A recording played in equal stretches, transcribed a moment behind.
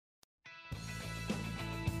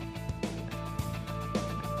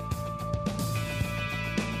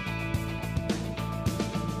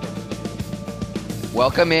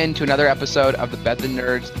Welcome in to another episode of the Bet the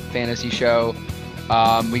Nerds Fantasy Show.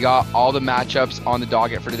 We got all the matchups on the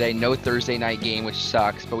docket for today. No Thursday night game, which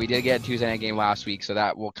sucks, but we did get a Tuesday night game last week, so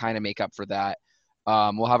that will kind of make up for that.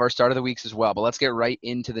 We'll have our start of the weeks as well, but let's get right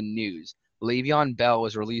into the news. Le'Veon Bell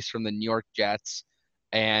was released from the New York Jets,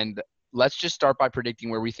 and let's just start by predicting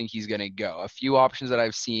where we think he's going to go. A few options that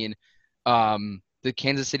I've seen, the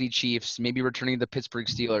Kansas City Chiefs, maybe returning the Pittsburgh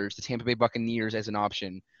Steelers, the Tampa Bay Buccaneers as an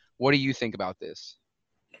option. What do you think about this?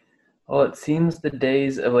 Well, it seems the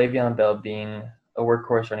days of Le'Veon Bell being a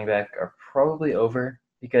workhorse running back are probably over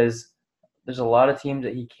because there's a lot of teams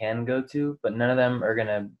that he can go to, but none of them are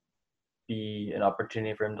gonna be an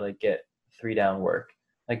opportunity for him to get three down work.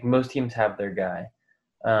 Like most teams have their guy.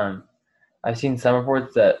 Um, I've seen some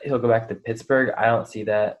reports that he'll go back to Pittsburgh. I don't see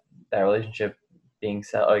that relationship being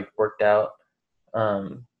worked out.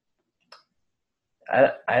 Um,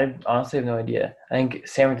 I honestly have no idea. I think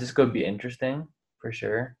San Francisco would be interesting for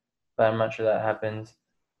sure, but I'm not sure that happens.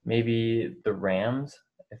 Maybe the Rams,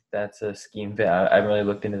 if that's a scheme fit. I haven't really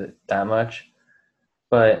looked into it that much,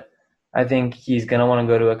 but I think he's gonna want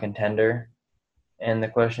to go to a contender, and the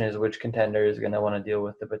question is which contender is gonna want to deal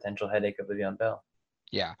with the potential headache of Le'Veon Bell.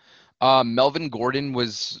 Yeah. Melvin Gordon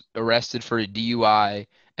was arrested for a DUI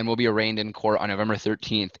and will be arraigned in court on November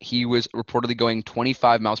 13th. He was reportedly going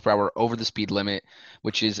 25 miles per hour over the speed limit,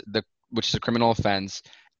 which is a criminal offense.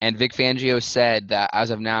 And Vic Fangio said that as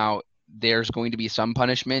of now, there's going to be some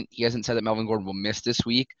punishment. He hasn't said that Melvin Gordon will miss this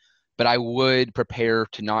week, but I would prepare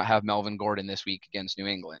to not have Melvin Gordon this week against New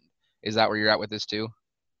England. Is that where you're at with this too?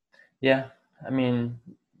 Yeah, I mean,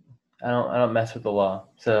 I don't mess with the law,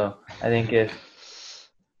 so I think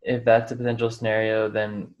if that's a potential scenario,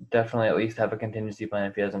 then definitely at least have a contingency plan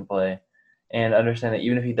if he doesn't play, and understand that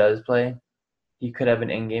even if he does play, he could have an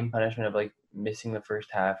in-game punishment of missing the first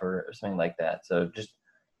half or something like that. So just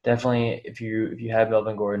definitely if you have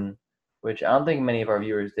Melvin Gordon, which I don't think many of our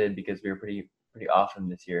viewers did because we were pretty off him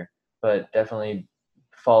this year, but definitely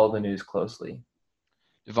follow the news closely.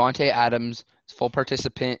 Devontae Adams is full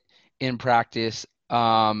participant in practice.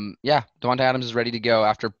 Yeah, Devontae Adams is ready to go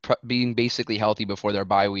after being basically healthy before their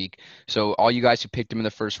bye week. So all you guys who picked him in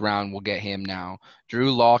the first round will get him now.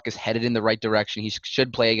 Drew Lock is headed in the right direction. He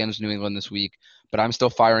should play against New England this week, but I'm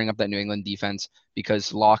still firing up that New England defense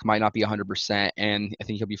because Lock might not be 100%, and I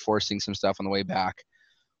think he'll be forcing some stuff on the way back.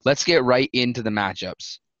 Let's get right into the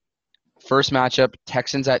matchups. First matchup,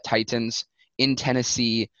 Texans at Titans in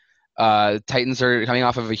Tennessee. Titans are coming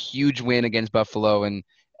off of a huge win against Buffalo,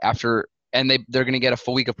 they're going to get a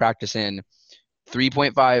full week of practice in.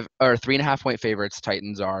 3.5 or 3.5 point favorites.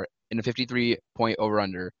 Titans are in a 53-point over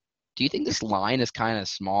under. Do you think this line is kind of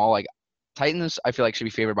small? Like Titans, I feel like should be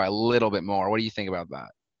favored by a little bit more. What do you think about that?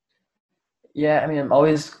 Yeah, I mean I'm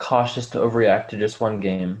always cautious to overreact to just one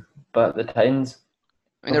game, but the Titans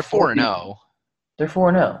I mean, they're before 4-0. they're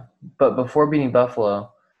 4-0, but before beating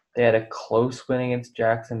Buffalo, they had a close win against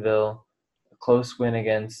Jacksonville, a close win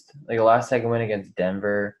against a last second win against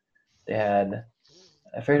Denver. They had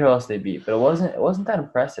I forget who else they beat, but it wasn't that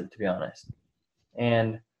impressive to be honest.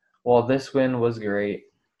 And while this win was great,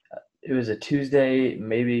 it was a Tuesday,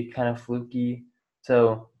 maybe kind of fluky.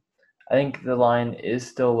 So I think the line is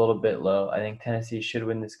still a little bit low. I think Tennessee should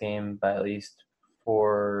win this game by at least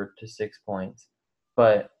 4 to 6 points,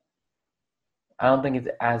 but I don't think it's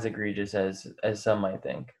as egregious as some might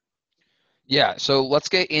think. Yeah, so let's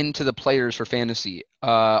get into the players for fantasy.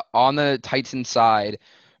 On the Titans side,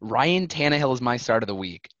 Ryan Tannehill is my start of the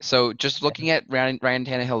week. So just looking at Ryan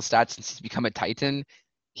Tannehill's stats since he's become a Titan,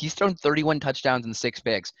 he's thrown 31 touchdowns and 6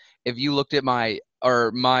 picks. If you looked at my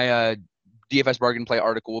DFS bargain play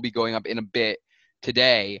article, will be going up in a bit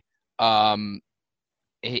today. Um,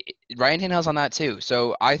 Ryan Tannehill's on that too.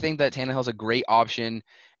 So I think that Tannehill's a great option,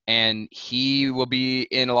 and he will be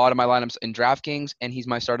in a lot of my lineups in DraftKings, and he's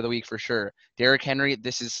my start of the week for sure. Derrick Henry,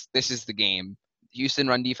 this is the game. Houston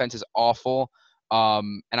run defense is awful,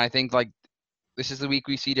 and I think this is the week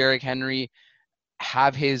we see Derrick Henry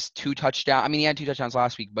have his two touchdown. I mean, he had two touchdowns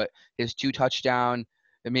last week, but his two touchdown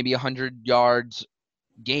and maybe 100 yards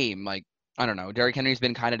game. Like I don't know, Derrick Henry's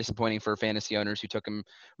been kind of disappointing for fantasy owners who took him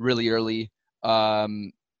really early.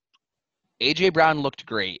 Um, AJ Brown looked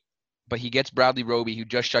great, but he gets Bradley Roby, who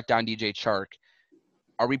just shut down DJ Chark.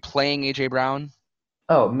 Are we playing AJ Brown?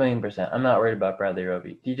 Oh, a million percent. I'm not worried about Bradley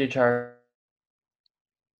Roby. DJ Chark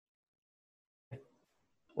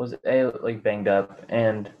was banged up,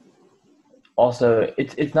 and also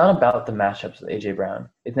it's not about the matchups with AJ Brown.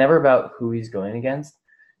 It's never about who he's going against.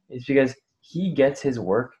 It's because he gets his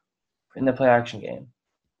work in the play action game.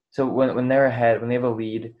 So when they're ahead, when they have a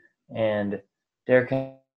lead, and Derrick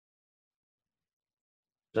Henry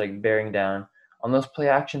bearing down on those play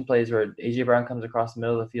action plays where AJ Brown comes across the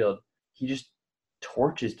middle of the field, he just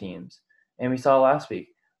torches teams. And we saw last week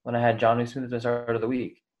when I had Jonnu Smith at the start of the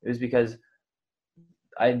week. It was because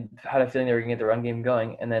I had a feeling they were going to get the run game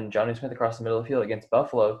going, and then Jonnu Smith across the middle of the field against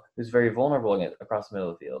Buffalo, who's very vulnerable across the middle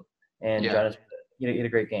of the field. And Yeah. Jonnu Smith, he had a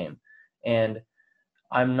great game. And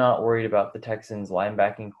I'm not worried about the Texans'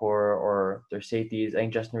 linebacking core or their safeties. I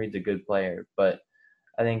think Justin Reed's a good player, but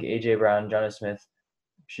I think AJ Brown, Jonnu Smith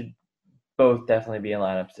should both definitely be in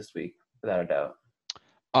lineups this week, without a doubt.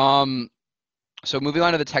 Um, so moving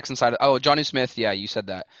on to the Texan side. Johnny Smith. Yeah, you said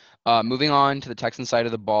that. Moving on to the Texan side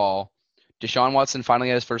of the ball. Deshaun Watson finally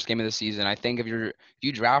had his first game of the season. I think if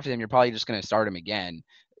you drafted him, you're probably just going to start him again.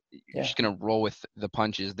 You're Yeah. just going to roll with the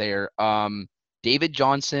punches there. David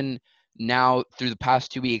Johnson now through the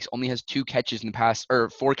past 2 weeks only has 4 catches in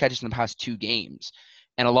the past 2 games.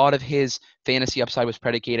 And a lot of his fantasy upside was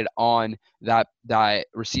predicated on that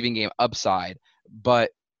receiving game upside. But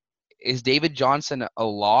is David Johnson a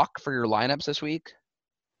lock for your lineups this week?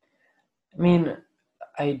 I mean,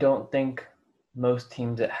 I don't think most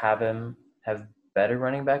teams that have him have better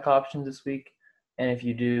running back options this week. And if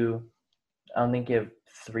you do, I don't think you have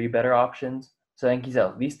 3 better options. So I think he's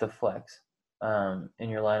at least a flex in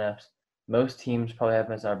your lineups. Most teams probably have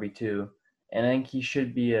him as RB2. And I think he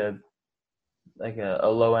should be a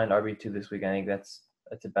low end RB2 this week. I think that's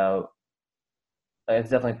about it's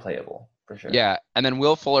definitely playable for sure. Yeah, and then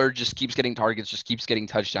Will Fuller just keeps getting targets, just keeps getting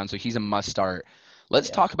touchdowns, so he's a must start. Let's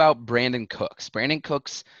Yeah. talk about Brandon Cooks. Brandon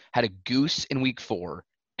Cooks had a goose in week 4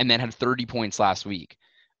 and then had 30 points last week.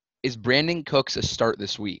 Is Brandon Cooks a start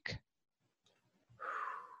this week?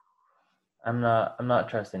 I'm not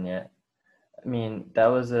trusting yet. I mean, it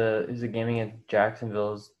was a game against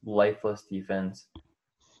Jacksonville's lifeless defense.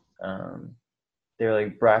 They were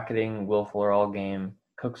like bracketing Will Fuller all game.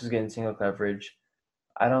 Cooks was getting single coverage.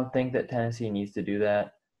 I don't think that Tennessee needs to do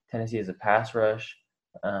that. Tennessee has a pass rush.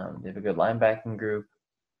 They have a good linebacking group.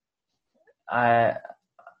 I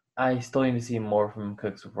still need to see more from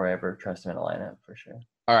Cooks before I ever trust him in a lineup for sure.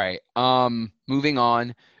 All right. Moving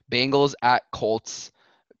on. Bengals at Colts.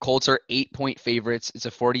 Colts are 8-point favorites. It's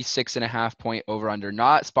a 46.5 point over under.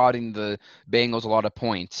 Not spotting the Bengals a lot of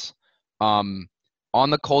points. On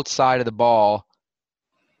the Colts side of the ball,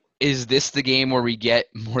 is this the game where we get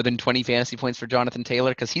more than 20 fantasy points for Jonathan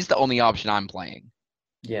Taylor? Because he's the only option I'm playing.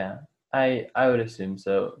 Yeah, I would assume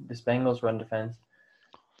so. This Bengals run defense,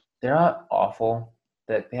 they're not awful.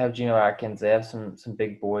 That they have Geno Atkins, they have some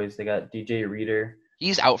big boys. They got DJ Reader.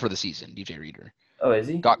 He's out for the season, DJ Reader. Oh, is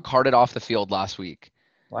he? Got carted off the field last week.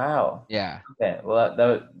 Wow. Yeah. Okay. Well,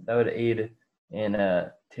 that would aid in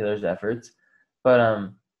Taylor's efforts,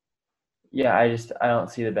 but yeah, I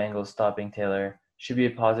don't see the Bengals stopping Taylor. Should be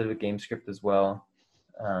a positive game script as well.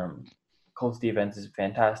 Colts defense is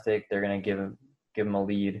fantastic. They're gonna give him a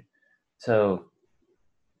lead. So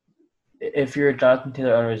if you're a Jonathan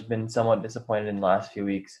Taylor owner who's been somewhat disappointed in the last few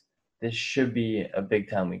weeks, this should be a big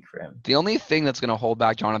time week for him. The only thing that's going to hold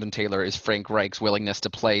back Jonathan Taylor is Frank Reich's willingness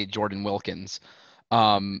to play Jordan Wilkins.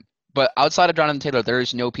 But outside of Jonathan Taylor, there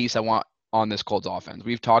is no piece I want on this Colts offense.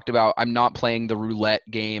 We've talked about I'm not playing the roulette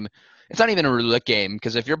game. It's not even a roulette game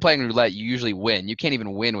because if you're playing roulette, you usually win. You can't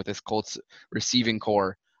even win with this Colts receiving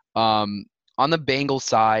core. On the Bengals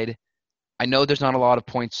side, I know there's not a lot of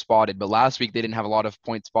points spotted, but last week they didn't have a lot of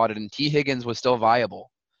points spotted, and T. Higgins was still viable.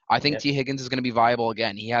 I think Yep. T. Higgins is going to be viable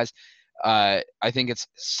again. He has, I think it's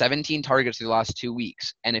 17 targets through the last 2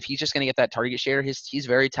 weeks, and if he's just going to get that target share, he's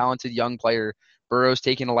very talented young player. Burrow's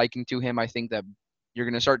taking a liking to him. I think that you're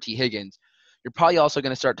going to start T. Higgins. You're probably also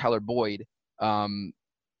going to start Tyler Boyd,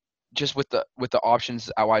 just with the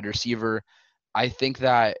options at wide receiver. I think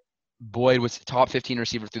that Boyd was top 15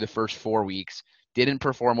 receiver through the first 4 weeks. Didn't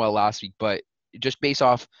perform well last week, but just based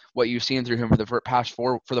off what you've seen through him for the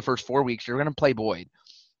first 4 weeks, you're going to play Boyd.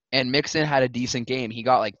 And Mixon had a decent game. He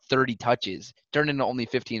got like 30 touches, turned into only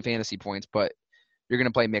 15 fantasy points, but you're going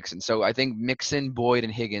to play Mixon. So I think Mixon, Boyd,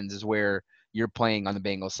 and Higgins is where you're playing on the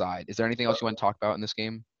Bengals side. Is there anything else you want to talk about in this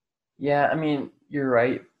game? Yeah, I mean, you're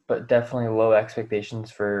right, but definitely low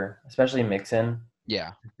expectations for especially Mixon.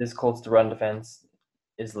 Yeah. This Colts run defense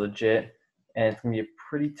is legit, and it's going to be a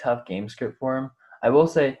pretty tough game script for him. I will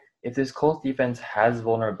say, if this Colts defense has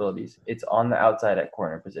vulnerabilities, it's on the outside at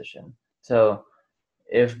corner position. So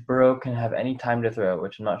if Burrow can have any time to throw,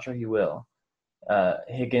 which I'm not sure he will,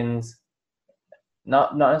 Higgins,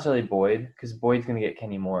 not necessarily Boyd, because Boyd's going to get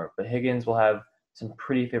Kenny Moore, but Higgins will have some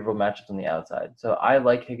pretty favorable matchups on the outside. So I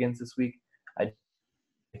like Higgins this week.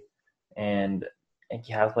 And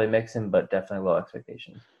he has played Mixon, but definitely low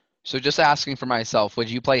expectations. So just asking for myself, would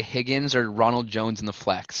you play Higgins or Ronald Jones in the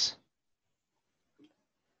flex?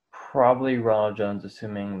 Probably Ronald Jones,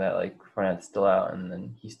 assuming that like Fournette's still out and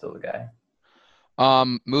then he's still the guy.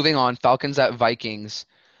 Moving on, Falcons at Vikings.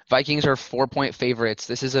 Vikings are 4-point favorites.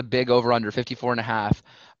 This is a big over/under, 54 and a half.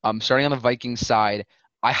 Starting on the Vikings side,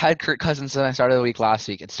 I had Kirk Cousins at the start of the week last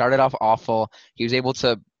week. It started off awful. He was able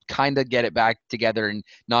to kind of get it back together and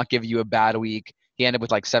not give you a bad week. He ended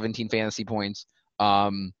with like 17 fantasy points.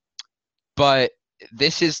 But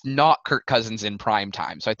this is not Kirk Cousins in prime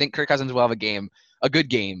time. So I think Kirk Cousins will have a good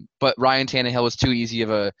game. But Ryan Tannehill was too easy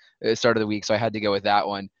of a start of the week, so I had to go with that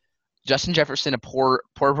one. Justin Jefferson, a poor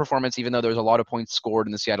performance, even though there was a lot of points scored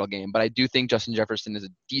in the Seattle game. But I do think Justin Jefferson is a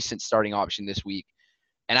decent starting option this week.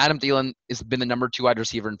 And Adam Thielen has been the number 2 wide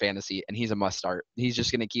receiver in fantasy, and he's a must start. He's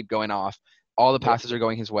just going to keep going off. All the passes are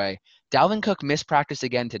going his way. Dalvin Cook missed practice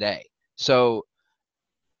again today. So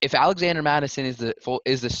if Alexander Madison if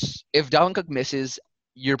Dalvin Cook misses,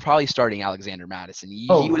 you're probably starting Alexander Madison. He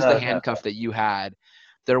was the handcuff that you had.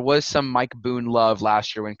 There was some Mike Boone love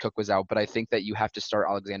last year when Cook was out, but I think that you have to start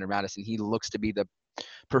Alexander Madison. He looks to be the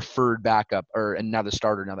preferred backup or another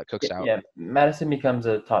starter now that Cook's out. Yeah, Madison becomes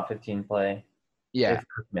a top 15 play. Yeah. If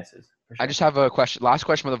Cook misses. For sure. I just have a question. Last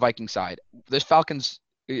question on the Viking side. This Falcons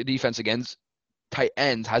defense against tight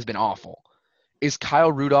ends has been awful. Is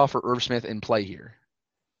Kyle Rudolph or Irv Smith in play here?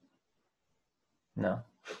 No.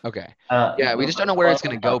 Okay. Yeah, we just don't know where it's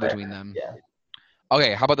going to go between them. Yeah.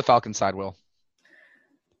 Okay, how about the Falcons side, Will?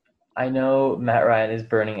 I know Matt Ryan is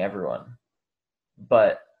burning everyone,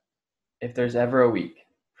 but if there's ever a week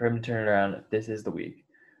for him to turn it around, this is the week.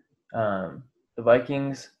 The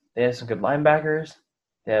Vikings, they have some good linebackers.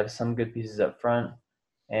 They have some good pieces up front,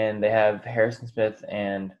 and they have Harrison Smith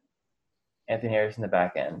and Anthony Harris in the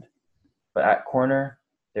back end. But at corner,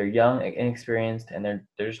 they're young, inexperienced, and they're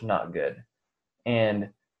just not good. And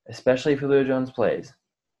especially if Julio Jones plays,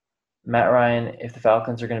 Matt Ryan, if the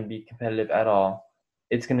Falcons are going to be competitive at all,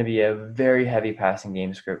 it's going to be a very heavy passing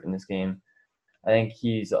game script in this game. I think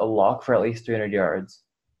he's a lock for at least 300 yards.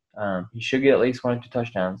 He should get at least 1 or 2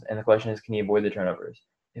 touchdowns, and the question is, can he avoid the turnovers?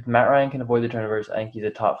 If Matt Ryan can avoid the turnovers, I think he's a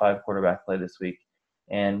top 5 quarterback play this week,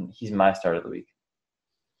 and he's my start of the week.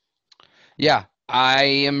 Yeah, I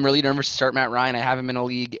am really nervous to start Matt Ryan. I have him in a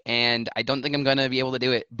league, and I don't think I'm going to be able to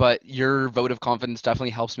do it, but your vote of confidence definitely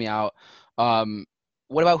helps me out.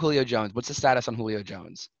 What about Julio Jones? What's the status on Julio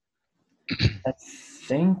Jones? I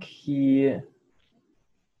think he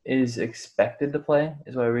is expected to play,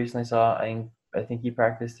 is what I recently saw. I think he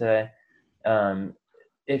practiced today.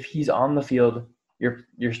 If he's on the field,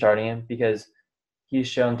 you're starting him because he's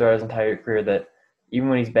shown throughout his entire career that even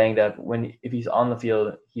when he's banged up, if he's on the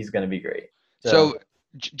field, he's going to be great. So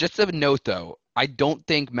just a note, though, I don't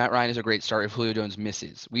think Matt Ryan is a great start if Julio Jones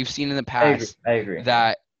misses. We've seen in the past I agree.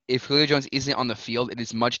 that if Julio Jones isn't on the field, it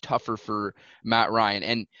is much tougher for Matt Ryan.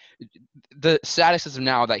 And the status is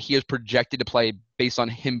now that he is projected to play based on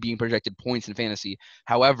him being projected points in fantasy.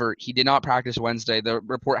 However, he did not practice Wednesday. The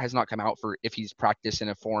report has not come out for if he's practiced in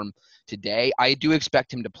a form today. I do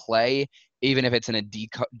expect him to play, even if it's in a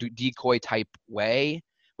decoy type way,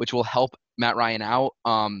 which will help Matt Ryan out.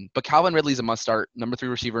 But Calvin Ridley's a must start, number 3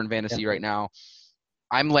 receiver in fantasy right now.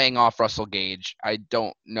 I'm laying off Russell Gage. I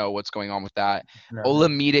don't know what's going on with that. No.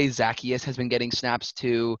 Olamide Zaccheaus has been getting snaps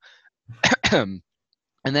too. And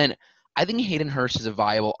then I think Hayden Hurst is a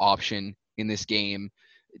viable option in this game.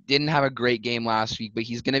 Didn't have a great game last week, but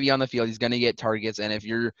he's going to be on the field. He's going to get targets. And if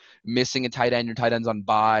you're missing a tight end, your tight end's on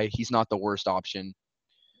bye, he's not the worst option.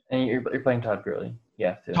 And you're playing Todd Gurley.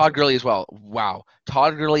 Yeah. Todd Gurley as well. Wow.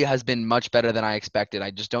 Todd Gurley has been much better than I expected.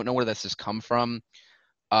 I just don't know where this has come from.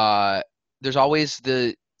 There's always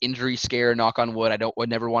the injury scare, knock on wood. I would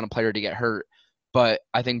never want a player to get hurt. But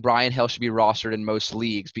I think Brian Hill should be rostered in most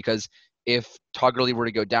leagues because if Todd Gurley were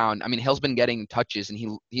to go down, I mean, Hill's been getting touches, and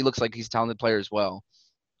he looks like he's a talented player as well.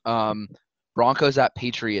 Broncos at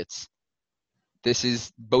Patriots. This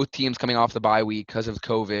is both teams coming off the bye week because of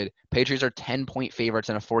COVID. Patriots are 10-point favorites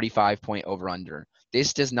and a 45-point over-under.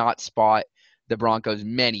 This does not spot the Broncos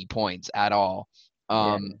many points at all.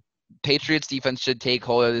 Patriots defense should take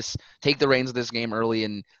hold of this, take the reins of this game early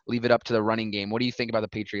and leave it up to the running game. What do you think about the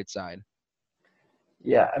Patriots side?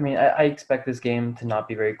 Yeah, I mean, I expect this game to not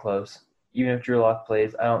be very close. Even if Drew Lock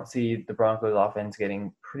plays, I don't see the Broncos offense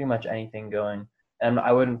getting pretty much anything going. And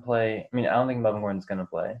I wouldn't play – I mean, I don't think Melvin Gordon's going to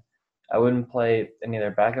play. I wouldn't play any of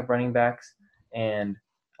their backup running backs, and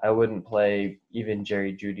I wouldn't play even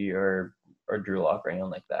Jerry Jeudy or Drew Lock or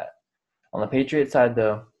anyone like that. On the Patriots side,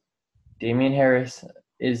 though, Damian Harris –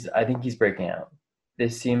 I think he's breaking out.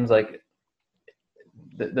 This seems like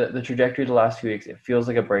the trajectory of the last few weeks, it feels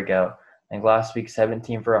like a breakout. I think last week,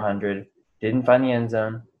 17 for 100, didn't find the end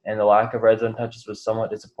zone, and the lack of red zone touches was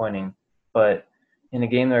somewhat disappointing. But in a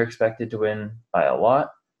game they're expected to win by a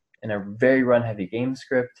lot, in a very run-heavy game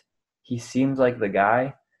script. He seems like the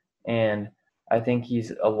guy, and I think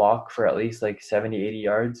he's a lock for at least like 70, 80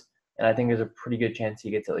 yards. And I think there's a pretty good chance he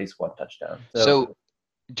gets at least one touchdown. So So,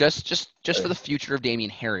 just for the future of Damian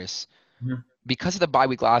Harris, mhm. because of the bye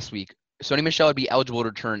week last week, Sony Michel would be eligible to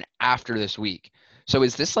return after this week. So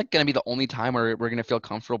is this like going to be the only time where we're going to feel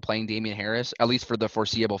comfortable playing Damian Harris, at least for the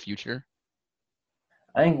foreseeable future?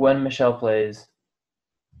 I think when Michelle plays,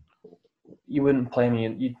 you wouldn't play him.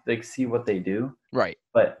 You'd like see what they do. Right.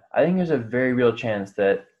 But I think there's a very real chance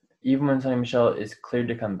that even when Sonny Michelle is cleared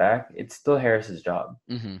to come back, it's still Harris's job.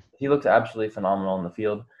 Mm-hmm. He looks absolutely phenomenal on the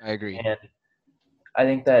field, I agree. and I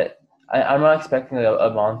think that I'm not expecting a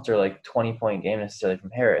monster like 20-point game necessarily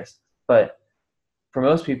from Harris, but for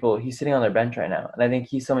most people, he's sitting on their bench right now, and I think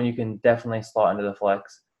he's someone you can definitely slot into the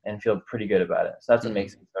flex and feel pretty good about it. So that's what Mm-hmm.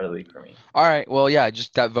 makes him start of the week for me. All right. Well, yeah,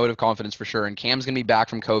 just that vote of confidence for sure. And Cam's going to be back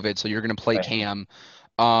from COVID, so you're going to play Right. Cam.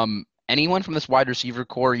 Anyone from this wide receiver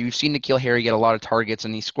core, you've seen N'Keal Harry get a lot of targets,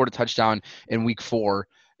 and he scored a touchdown in week 4.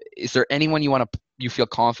 Is there anyone you feel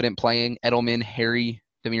confident playing? Edelman, Harry,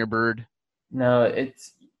 Damiere Byrd? No,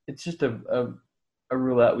 it's just a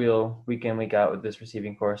roulette wheel week in, week out with this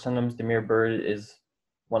receiving core. Sometimes Damiere Byrd is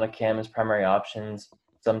one of Cam's primary options.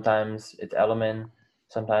 Sometimes it's Edelman.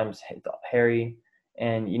 Sometimes it's Harry.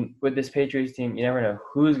 And with this Patriots team, you never know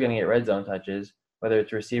who's going to get red zone touches, whether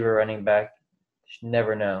it's receiver, running back. You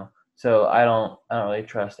never know. So I don't really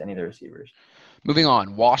trust any of the receivers. Moving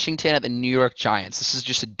on, Washington at the New York Giants. This is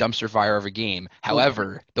just a dumpster fire of a game. Ooh.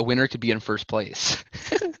 However, the winner could be in first place.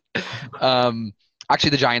 um, Actually,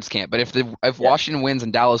 the Giants can't. But if Yeah. Washington wins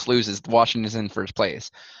and Dallas loses, Washington is in first place.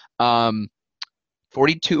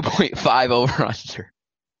 42.5 over under.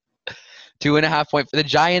 2.5 point for the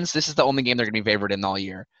Giants. This is the only game they're going to be favored in all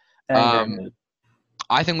year. I think they're Um, in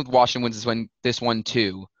I think with Washington wins this one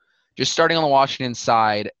too. Just starting on the Washington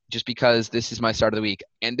side, just because this is my start of the week,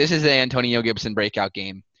 and this is the Antonio Gibson breakout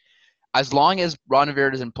game. As long as Ron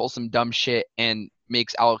Rivera doesn't pull some dumb shit and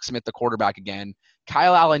makes Alex Smith the quarterback again,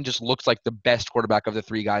 Kyle Allen just looks like the best quarterback of the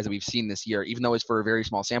 3 guys that we've seen this year, even though it's for a very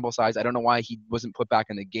small sample size. I don't know why he wasn't put back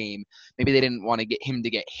in the game. Maybe they didn't want to get him to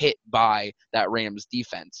get hit by that Rams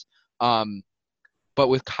defense. But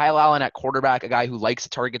with Kyle Allen at quarterback, a guy who likes to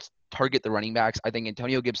target the running backs, I think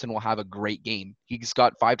Antonio Gibson will have a great game. He's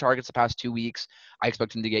got 5 targets the past 2 weeks. I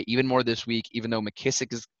expect him to get even more this week, even though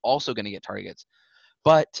McKissick is also going to get targets.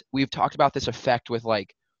 But we've talked about this effect with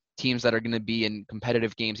like teams that are going to be in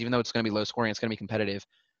competitive games, even though it's going to be low scoring, it's going to be competitive.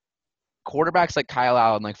 Quarterbacks like Kyle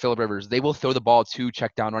Allen, like Phillip Rivers, they will throw the ball to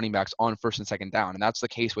check down running backs on first and second down. And that's the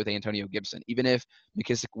case with Antonio Gibson. Even if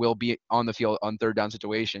McKissick will be on the field on third down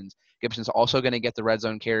situations, Gibson's also going to get the red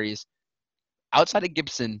zone carries. Outside of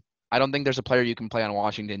Gibson, I don't think there's a player you can play on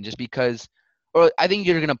Washington just because, or I think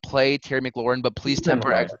you're going to play Terry McLaurin, but please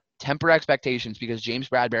temper expectations because James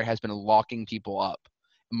Bradbury has been locking people up.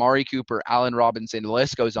 Amari Cooper, Allen Robinson, the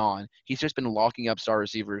list goes on. He's just been locking up star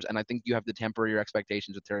receivers, and I think you have to temper your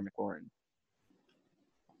expectations with Terry McLaurin.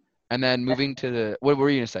 And then moving to what were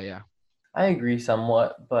you going to say? Yeah. I agree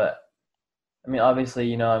somewhat, but I mean,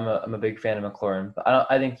 obviously, I'm a big fan of McLaurin, but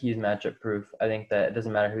I think he's matchup proof. I think that it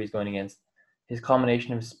doesn't matter who he's going against. His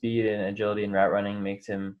combination of speed and agility and route running makes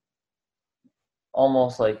him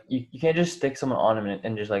almost like you can't just stick someone on him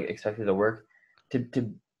and just like expect it to work.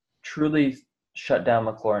 To truly shut down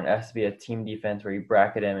McLaurin, it has to be a team defense where you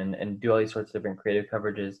bracket him and do all these sorts of different creative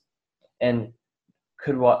coverages. And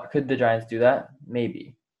could the Giants do that?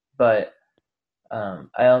 Maybe, but I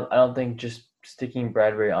don't think just sticking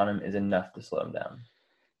Bradbury on him is enough to slow him down.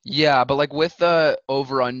 Yeah, but like with the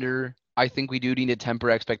over under, I think we do need to temper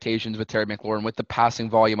expectations with Terry McLaurin. With the passing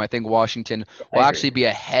volume, I think Washington I will agree. actually be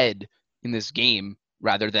ahead in this game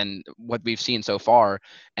rather than what we've seen so far.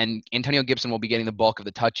 And Antonio Gibson will be getting the bulk of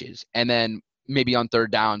the touches. And then maybe on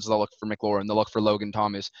third downs, they'll look for McLaurin, they'll look for Logan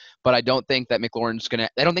Thomas. But I don't think that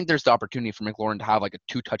I don't think there's the opportunity for McLaurin to have like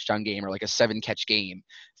a 2-touchdown game or like a 7-catch game.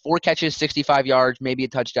 4 catches, 65 yards, maybe a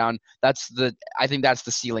touchdown. I think that's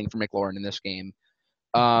the ceiling for McLaurin in this game.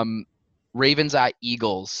 Ravens at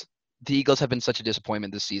Eagles. The Eagles have been such a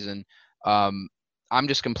disappointment this season. I'm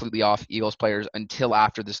just completely off Eagles players until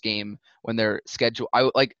after this game when they're scheduled.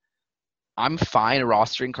 I'm fine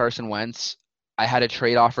rostering Carson Wentz. I had a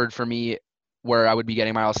trade offered for me where I would be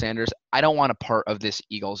getting Miles Sanders. I don't want a part of this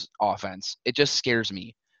Eagles offense. It just scares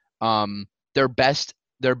me. Their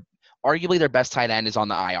arguably their best tight end is on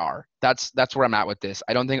the IR. That's where I'm at with this.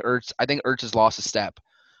 I think Ertz has lost a step.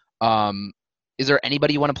 Is there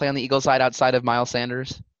anybody you want to play on the Eagles side outside of Miles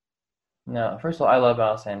Sanders? No, first of all, I love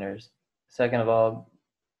Miles Sanders. Second of all,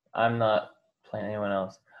 I'm not playing anyone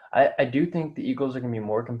else. I do think the Eagles are going to be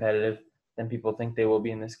more competitive than people think they will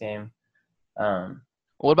be in this game. Um,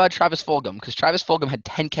 What about Travis Fulgham? Because Travis Fulgham had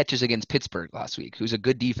 10 catches against Pittsburgh last week, who's a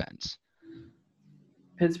good defense.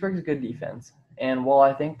 Pittsburgh's a good defense, and while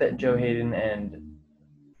I think that Joe Hayden and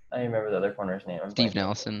I don't remember the other corner's name. I'm Steve blanking.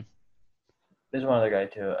 Nelson. There's one other guy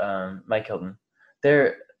too, Mike Hilton.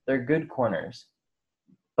 They're good corners,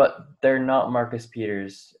 but they're not Marcus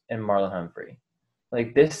Peters and Marlon Humphrey.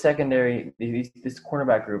 Like this secondary, this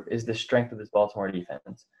cornerback group is the strength of this Baltimore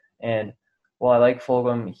defense. And while I like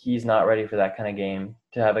Fulgham, he's not ready for that kind of game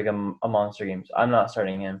to have like a monster game. So I'm not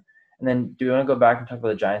starting him. And then do you want to go back and talk about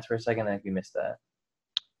the Giants for a second? I think we missed that.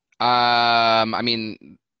 I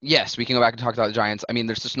mean, yes, we can go back and talk about the Giants. I mean,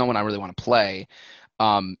 there's just no one I really want to play.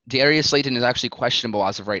 Darius Slayton is actually questionable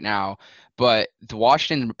as of right now, but the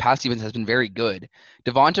Washington pass defense has been very good.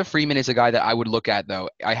 Devonta Freeman is a guy that I would look at, though.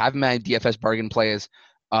 I have him at DFS bargain plays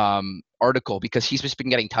article because he's just been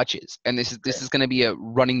getting touches, and this is going to be a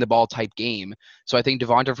running the ball type game. So I think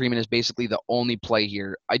Devonta Freeman is basically the only play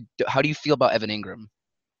here. How do you feel about Evan Ingram?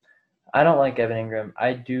 I don't like Evan Ingram.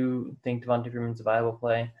 I do think Devonta Freeman's a viable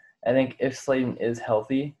play. I think if Slayton is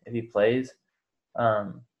healthy, if he plays,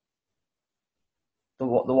 um, the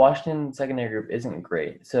Washington secondary group isn't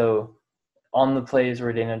great. So on the plays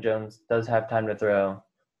where Daniel Jones does have time to throw,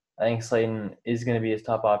 I think Slayton is going to be his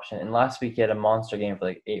top option. And last week he had a monster game for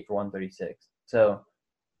like 8 for 136. So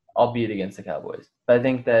albeit against the Cowboys. But I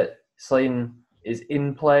think that Slayton is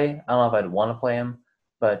in play. I don't know if I'd want to play him,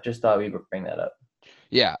 but just thought we would bring that up.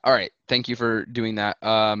 Yeah. All right. Thank you for doing that.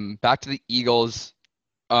 Back to the Eagles.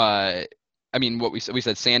 I mean, what we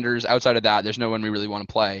said Sanders. Outside of that, there's no one we really want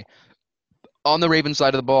to play. On the Ravens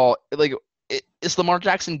side of the ball, like, is Lamar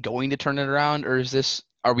Jackson going to turn it around, or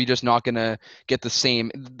are we just not gonna get the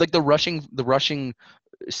same? Like the rushing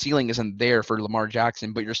ceiling isn't there for Lamar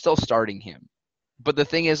Jackson, but you're still starting him. But the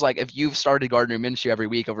thing is, like, if you've started Gardner Minshew every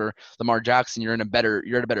week over Lamar Jackson, you're in a better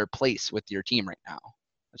place with your team right now.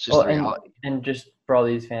 That's just Well, the reality. and just for all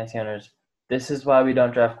these fantasy owners, this is why we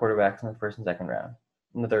don't draft quarterbacks in the first and second round,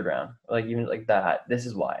 in the third round, like even like that. This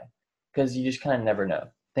is why, because you just kind of never know.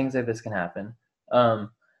 Things like this can happen.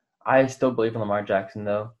 Um, I still believe in Lamar Jackson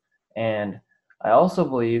though, and I also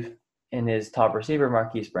believe in his top receiver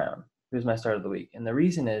Marquise Brown, who's my start of the week. And the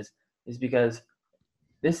reason is because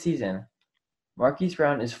this season Marquise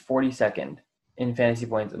Brown is 42nd in fantasy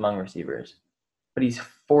points among receivers, but he's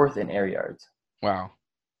fourth in air yards. Wow.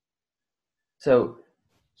 So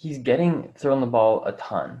he's getting thrown the ball a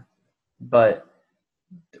ton, but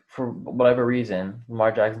for whatever reason,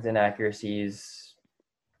 Lamar Jackson's inaccuracies,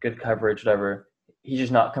 good coverage, whatever, he's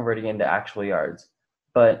just not converting into actual yards.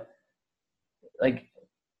 But like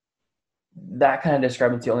that kind of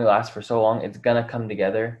discrepancy only lasts for so long. It's gonna come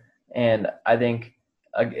together, and I think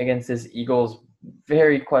against this Eagles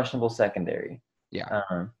very questionable secondary, Yeah.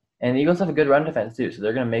 and the Eagles have a good run defense too, so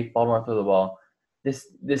they're gonna make Baltimore throw the ball.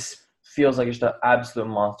 This feels like just an absolute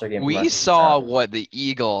monster game for We Marquise saw Brown. what the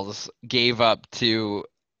Eagles gave up to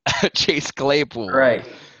Chase Claypool. Right.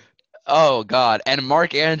 Oh God, and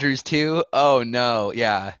Mark Andrews too. Oh no,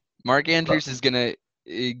 yeah, Mark Andrews is gonna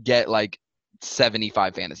get like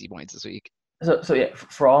 75 fantasy points this week. So yeah,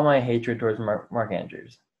 for all my hatred towards Mark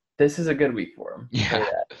Andrews, this is a good week for him. I'll tell you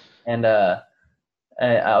Yeah, that.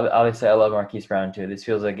 And obviously I love Marquise Brown too. This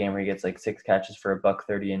feels like a game where he gets like 6 catches for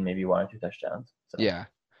 $130 and maybe 1 or 2 touchdowns. So yeah,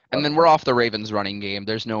 and love then it. we're off the Ravens running game.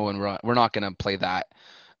 There's no one. We're not gonna play that.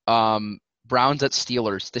 Browns at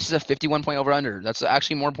Steelers. This is a 51 point over under. That's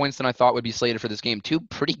actually more points than I thought would be slated for this game. Two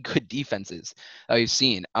pretty good defenses that we've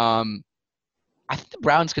seen. I think the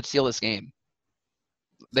Browns could steal this game.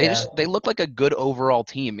 Yeah, They look like a good overall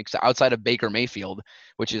team outside of Baker Mayfield,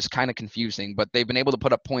 which is kind of confusing, but they've been able to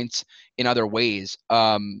put up points in other ways.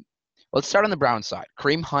 Let's start on the Browns side.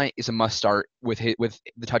 Kareem Hunt is a must start with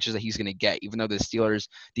the touches that he's going to get, even though the Steelers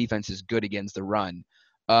defense is good against the run.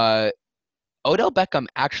 Odell Beckham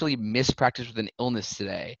actually missed practice with an illness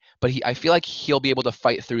today, but I feel like he'll be able to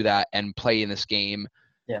fight through that and play in this game.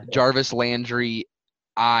 yeah. Jarvis Landry,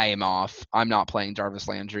 I am off. I'm not playing Jarvis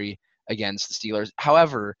Landry against the Steelers.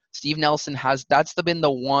 However, Steve Nelson been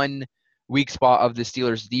the one weak spot of the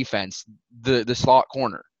Steelers defense, the slot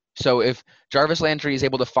corner. So if Jarvis Landry is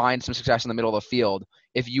able to find some success in the middle of the field,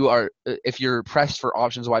 if you're pressed for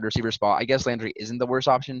options wide receiver spot, I guess Landry isn't the worst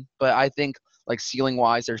option, but I think like ceiling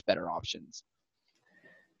wise, there's better options.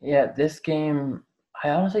 Yeah, this game, I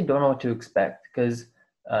honestly don't know what to expect because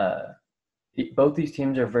uh, both these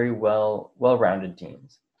teams are very well-rounded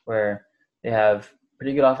teams where they have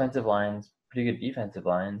pretty good offensive lines, pretty good defensive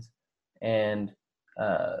lines, and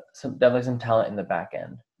some definitely some talent in the back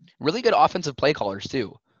end. Really good offensive play callers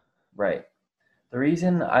too. Right. The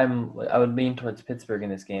reason I would lean towards Pittsburgh in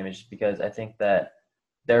this game is just because I think that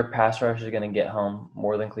their pass rush is going to get home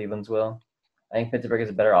more than Cleveland's will. I think Pittsburgh has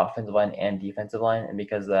a better offensive line and defensive line, and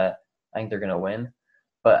because of that, I think they're going to win.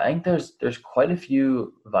 But I think there's quite a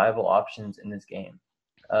few viable options in this game.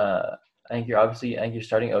 I think you're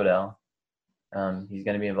starting Odell. He's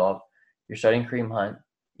going to be involved. You're starting Kareem Hunt,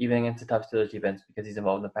 even against a tough Steelers defense because he's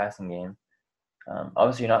involved in the passing game.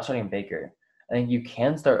 Obviously, you're not starting Baker. I think you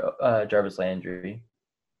can start Jarvis Landry.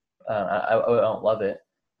 I don't love it.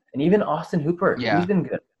 And even Austin Hooper, he's Yeah. been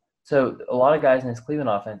good. So a lot of guys in this Cleveland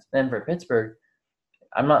offense. And for Pittsburgh,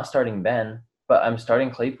 I'm not starting Ben, but I'm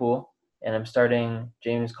starting Claypool, and I'm starting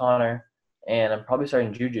James Conner, and I'm probably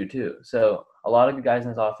starting Juju too. So a lot of good guys in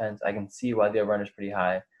this offense. I can see why the over-under is pretty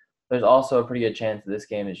high. There's also a pretty good chance that this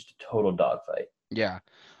game is just a total dogfight. Yeah.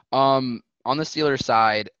 On the Steelers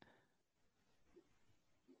side,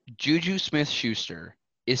 Juju Smith-Schuster,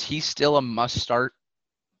 is he still a must start?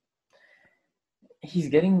 He's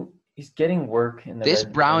getting work in the This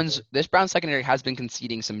red. Browns this Browns secondary has been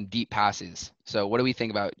conceding some deep passes. So what do we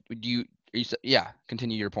think about? Yeah,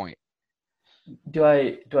 continue your point. Do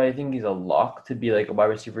I think he's a lock to be like a wide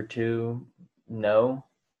receiver two? No,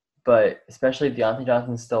 but especially if Deontay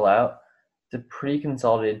Johnson's still out, it's a pretty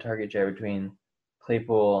consolidated target share between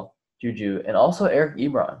Claypool, Juju, and also Eric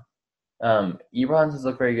Ebron. Ebron has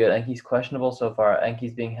looked very good. I think he's questionable so far. I think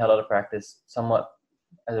he's being held out of practice somewhat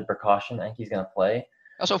as a precaution. I think he's going to play.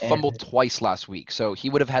 Also And fumbled twice last week, so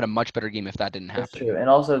he would have had a much better game if that didn't that's happen. true. And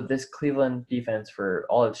also, this Cleveland defense, for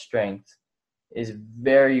all its strength, is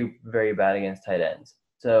very, very bad against tight ends.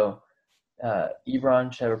 So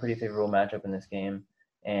Ebron should have a pretty favorable matchup in this game.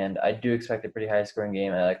 And I do expect a pretty high scoring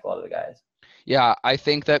game. And I like a lot of the guys. Yeah, I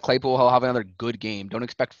think that Claypool will have another good game. Don't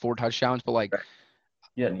expect 4 touchdowns, but like Right.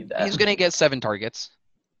 You don't need he's that. gonna get 7 targets.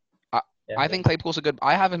 I, Yeah. I think Claypool's a good.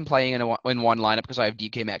 I have him playing in one lineup because I have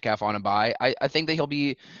DK Metcalf on a bye. I think that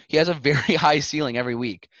he has a very high ceiling every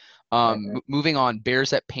week. I agree. Moving on,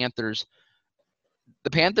 Bears at Panthers.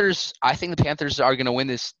 I think the Panthers are going to win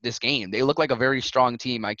this game. They look like a very strong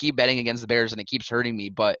team. I keep betting against the Bears and it keeps hurting me,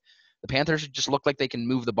 but the Panthers just look like they can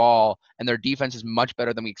move the ball and their defense is much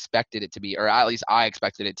better than we expected it to be, or at least I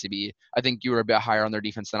expected it to be. I think you were a bit higher on their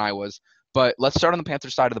defense than I was. But let's start on the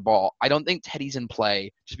Panthers side of the ball. I don't think Teddy's in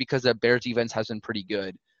play just because the Bears defense has been pretty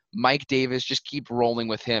good. Mike Davis, just keep rolling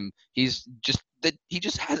with him. He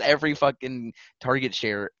just has every fucking target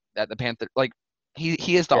share that the Panther like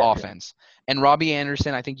he is the Yeah. offense. And Robbie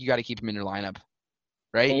Anderson, I think you got to keep him in your lineup,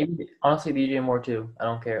 right? And even, honestly, DJ Moore too. I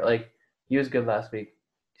don't care. Like he was good last week.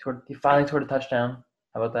 He finally scored a touchdown.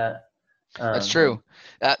 How about that? That's true.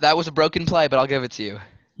 That was a broken play, but I'll give it to you.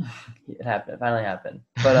 It happened. It finally happened.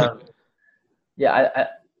 But yeah,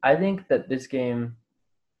 I think that this game,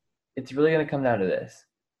 it's really going to come down to this: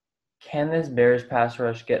 can this Bears pass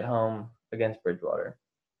rush get home against Bridgewater?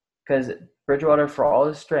 Because Bridgewater, for all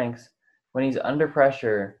his strengths, when he's under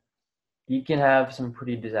pressure, he can have some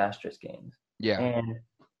pretty disastrous games. Yeah. And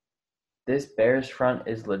this Bears front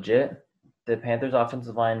is legit. The Panthers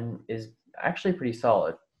offensive line is actually pretty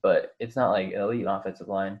solid, but it's not like an elite offensive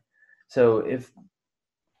line. So if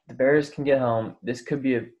the Bears can get home, this could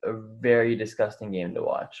be a very disgusting game to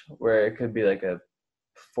watch, where it could be like a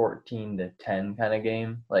 14-10 kind of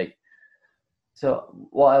game. Like, so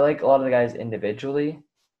while I like a lot of the guys individually,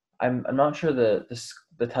 I'm not sure the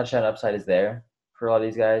touchdown upside is there for a lot of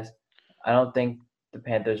these guys. I don't think the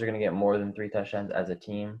Panthers are going to get more than 3 touchdowns as a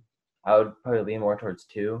team. I would probably lean more towards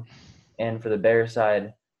 2. And for the Bears side,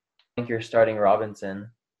 I think you're starting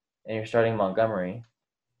Robinson and you're starting Montgomery.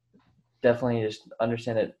 Definitely just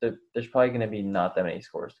understand that there's probably going to be not that many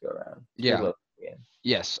scores to go around. Yeah.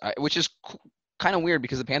 Yes, which is kind of weird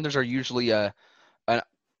because the Panthers are usually an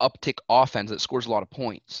uptick offense that scores a lot of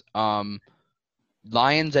points.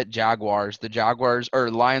 Lions at Jaguars.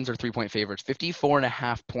 Lions are 3-point favorites.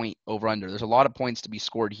 54.5 point over under. There's a lot of points to be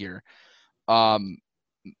scored here.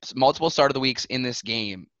 Multiple start of the weeks in this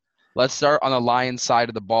game. Let's start on the Lions side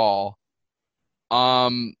of the ball.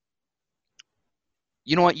 You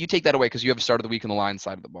know what? You take that away because you have a start of the week on the Lions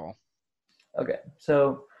side of the ball. Okay,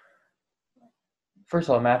 so first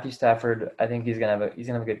of all, Matthew Stafford, I think he's gonna have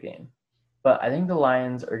a good game, but I think the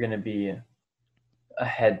Lions are gonna be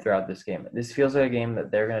ahead throughout this game. This feels like a game that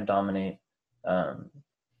they're gonna dominate.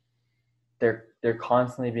 They're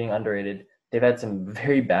constantly being underrated. They've had some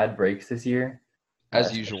very bad breaks this year,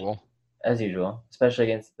 as usual. As usual, especially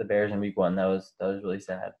against the Bears in Week 1. That was really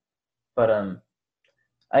sad. But I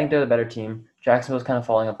think they're the better team. Jacksonville's kind of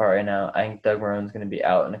falling apart right now. I think Doug Marrone's going to be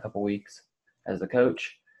out in a couple weeks as the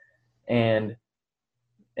coach. And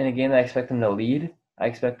in a game that I expect them to lead, I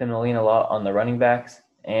expect them to lean a lot on the running backs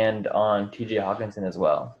and on TJ Hawkinson as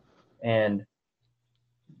well. And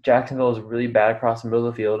Jacksonville is really bad across the middle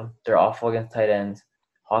of the field. They're awful against tight ends.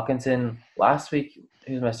 Hawkinson last week,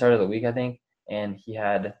 he was my start of the week, I think, and he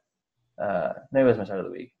had maybe it was my start of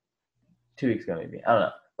the week, 2 weeks ago maybe, I don't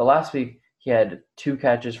know. But last week he had 2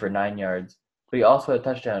 catches for 9 yards, but he also had a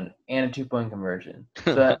touchdown and a 2 point conversion.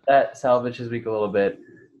 So that salvaged his week a little bit,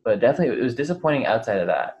 but definitely it was disappointing outside of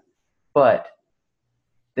that. But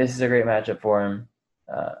this is a great matchup for him.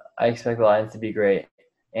 I expect the Lions to be great.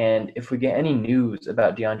 And if we get any news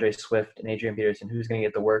about DeAndre Swift and Adrian Peterson, who's going to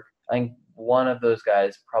get the work, I think one of those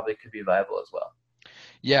guys probably could be viable as well.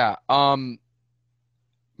 Yeah.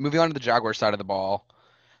 Moving on to the Jaguars side of the ball.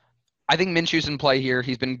 I think Minshew's in play here.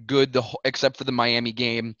 He's been good except for the Miami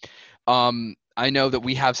game. I know that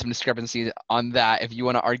we have some discrepancies on that. If you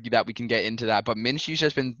want to argue that, we can get into that. But Minshew's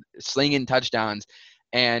just been slinging touchdowns.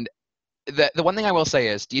 And the one thing I will say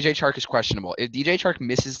is DJ Chark is questionable. If DJ Chark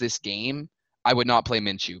misses this game, I would not play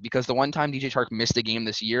Minshew because the one time DJ Chark missed a game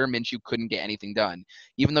this year, Minshew couldn't get anything done.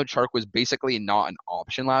 Even though Chark was basically not an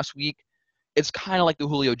option last week, it's kind of like the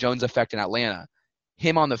Julio Jones effect in Atlanta.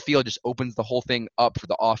 Him on the field just opens the whole thing up for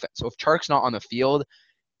the offense. So if Chark's not on the field,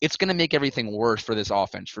 it's going to make everything worse for this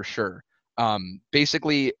offense for sure.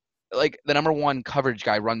 Basically, like the number one coverage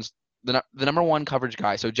guy runs the number one coverage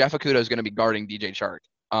guy. So Jeff Okudah is going to be guarding DJ Chark,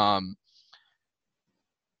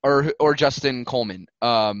 or Justin Coleman.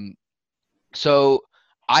 So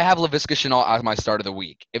I have Laviska Shenault as my start of the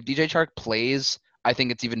week. If DJ Chark plays, I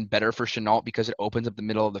think it's even better for Shenault because it opens up the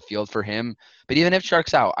middle of the field for him. But even if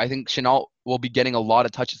Chark's out, I think Shenault will be getting a lot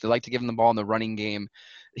of touches. They like to give him the ball in the running game.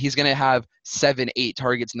 He's going to have 7, 8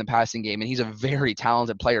 targets in the passing game, and he's a very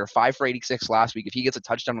talented player. 5 for 86 last week. If he gets a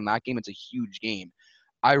touchdown in that game, it's a huge game.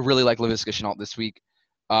 I really like Laviska Shenault this week.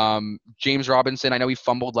 James Robinson, I know he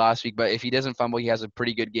fumbled last week, but if he doesn't fumble, he has a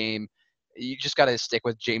pretty good game. You just got to stick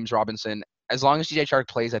with James Robinson. As long as DJ Chark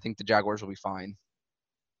plays, I think the Jaguars will be fine.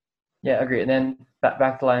 Yeah, agree. And then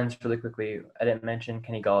back to Lions really quickly. I didn't mention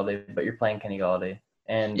Kenny Galladay, but you're playing Kenny Galladay,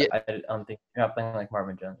 and Yeah, I don't think you're not playing like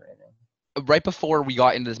Marvin Jones or anything. right before we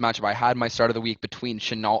got into this matchup, I had my start of the week between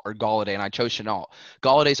Shenault or Galladay, and I chose Shenault.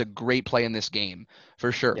 Galladay's a great play in this game,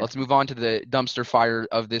 for sure. Yeah. Let's move on to the dumpster fire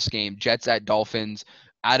of this game. Jets at Dolphins.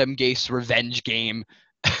 Adam Gase revenge game.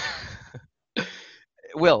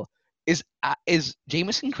 Will, is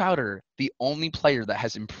Jamison Crowder the only player that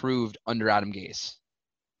has improved under Adam Gase?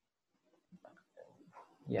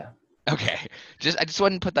 Yeah. Okay, I just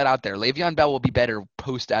wanted to put that out there. Le'Veon Bell will be better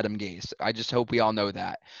post Adam Gase. I just hope we all know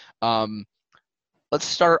that. Um, let's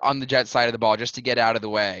start on the Jets side of the ball just to get out of the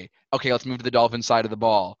way. Okay, let's move to the Dolphins side of the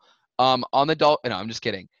ball. On the no, I'm just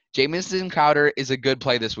kidding. Jamison Crowder is a good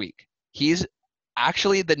play this week. He's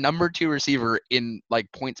actually the number 2 receiver in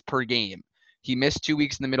like points per game. He missed 2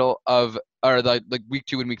 weeks in the middle of or the like week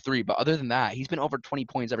 2 and week 3, but other than that, he's been over 20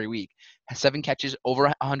 points every week. Has 7 catches,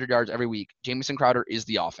 over 100 yards every week. Jamison Crowder is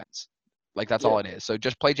the offense. Like that's Yeah. all it is. So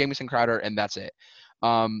just play Jamison Crowder and that's it.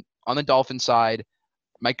 On the Dolphins side,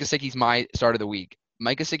 Mike Gesicki's my start of the week.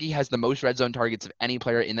 Mike Gesicki has the most red zone targets of any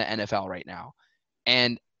player in the NFL right now.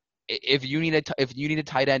 And if you need a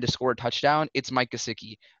tight end to score a touchdown, it's Mike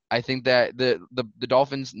Gesicki. I think that the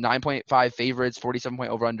Dolphins 9.5 favorites, 47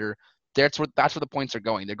 point over under. That's where the points are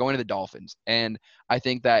going. They're going to the Dolphins, and I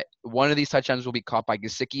think that one of these touchdowns will be caught by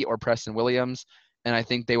Gesicki or Preston Williams, and I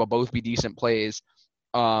think they will both be decent plays.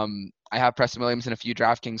 I have Preston Williams in a few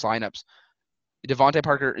DraftKings lineups. Devontae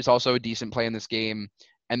Parker is also a decent play in this game.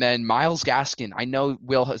 And then Myles Gaskin. I know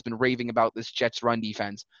Will has been raving about this Jets run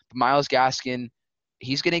defense, but Myles Gaskin,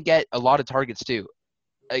 he's going to get a lot of targets too.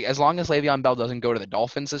 As long as Le'Veon Bell doesn't go to the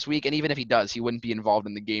Dolphins this week, and even if he does, he wouldn't be involved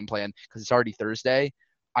in the game plan because it's already Thursday.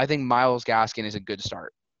 I think Myles Gaskin is a good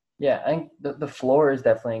start. Yeah, I think the floor is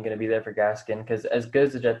definitely going to be there for Gaskin because as good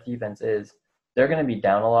as the Jets defense is, they're going to be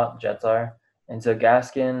down a lot. The Jets are, and so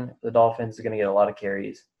Gaskin, the Dolphins, is going to get a lot of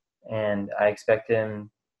carries, and I expect him,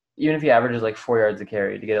 even if he averages like 4 yards a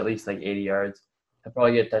carry, to get at least like 80 yards. He'll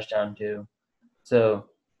probably get a touchdown too. So,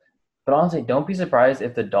 but honestly, don't be surprised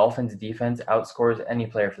if the Dolphins defense outscores any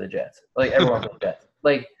player for the Jets. Like everyone for the Jets.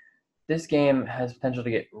 Like this game has potential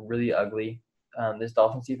to get really ugly. This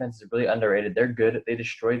Dolphins defense is really underrated. They're good. They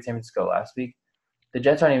destroyed San Francisco last week. The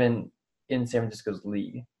Jets aren't even in San Francisco's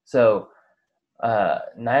league. So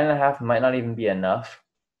 9.5 might not even be enough.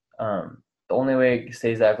 The only way it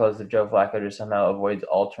stays that close is if Joe Flacco just somehow avoids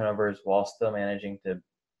all turnovers while still managing to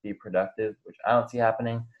be productive, which I don't see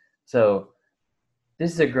happening. So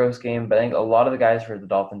this is a gross game, but I think a lot of the guys for the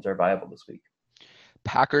Dolphins are viable this week.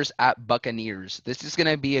 Packers at Buccaneers. This is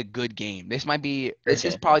going to be a good game. This Great is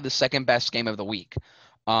game. probably the second best game of the week.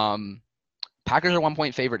 Um, Packers are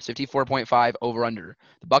 1-point favorites, 54.5 over under.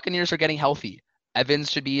 The Buccaneers are getting healthy. Evans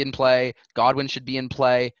should be in play. Godwin should be in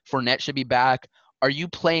play. Fournette should be back. Are you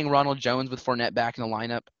playing Ronald Jones with Fournette back in the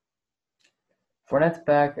lineup? Fournette's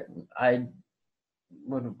back. I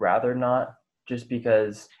would rather not, just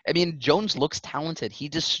because. I mean, Jones looks talented. He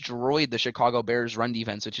destroyed the Chicago Bears run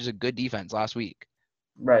defense, which is a good defense last week.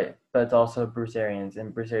 Right, but it's also Bruce Arians,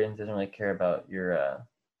 and Bruce Arians doesn't really care about your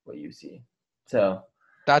what you see. So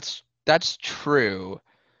That's true.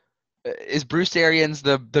 Is Bruce Arians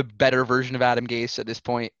the better version of Adam Gase at this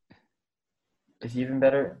point? is he even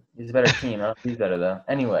better? He's a better team. I don't know if he's better though.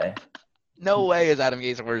 Anyway, No way is Adam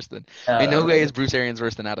Gase worse than. I mean, no way is Bruce Arians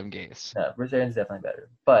worse than Adam Gase. No, Bruce Arians is definitely better,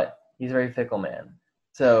 but he's a very fickle man.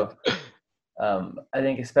 So I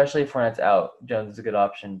think especially if Fournette's out, Jones is a good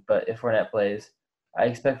option. But if Fournette plays, I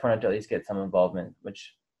expect Fournette to at least get some involvement,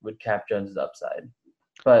 which would cap Jones's upside.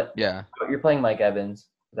 But Yeah. you're playing Mike Evans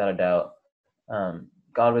without a doubt.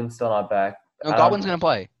 Godwin's still not back. No, Godwin's gonna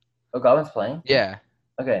play. Oh, Godwin's playing? Yeah.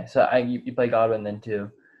 Okay, so you play Godwin then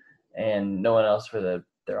too, and no one else for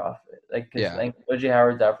their off. Like, cause Yeah. I think O.J.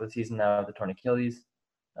 Howard's out for the season now with the torn Achilles,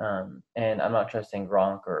 and I'm not trusting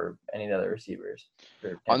Gronk or any of the other receivers.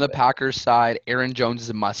 On the Packers side, Aaron Jones is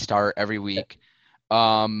a must start every week.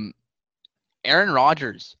 Aaron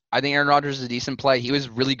Rodgers. I think Aaron Rodgers is a decent play. He was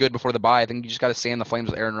really good before the bye. I think you just got to stay in the flames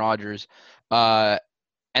with Aaron Rodgers.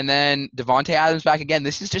 And then Devontae Adams back again.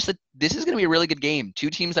 This is going to be a really good game. Two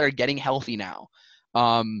teams that are getting healthy now.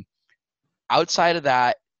 Outside of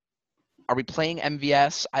that, are we playing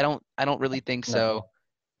MVS? I don't really think so.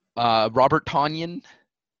 Robert Tonyan.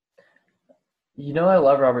 You know, I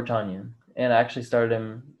love Robert Tonyan, and I actually started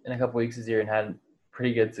him in a couple weeks this year and had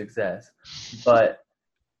pretty good success. But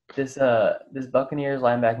this Buccaneers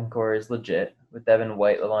linebacking core is legit with Devin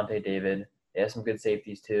White, Lavonte David. They have some good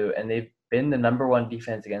safeties too, and they've been the number one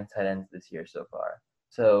defense against tight ends this year so far.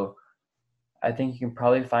 So I think you can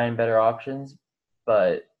probably find better options,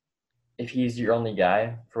 but if he's your only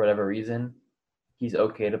guy for whatever reason, he's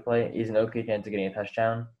okay to play. He's an okay chance of getting a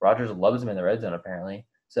touchdown. Rodgers loves him in the red zone apparently.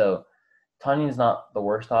 So Tanyan's not the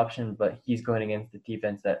worst option, but he's going against the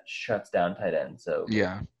defense that shuts down tight ends. So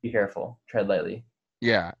Yeah. Be careful. Tread lightly.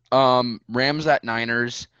 Yeah. Rams at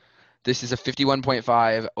Niners. This is a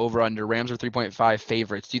 51.5 over under. Rams are 3.5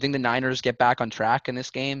 favorites. Do you think the Niners get back on track in this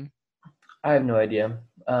game? I have no idea.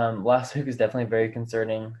 Last week was definitely very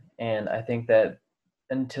concerning, and I think that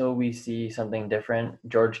until we see something different,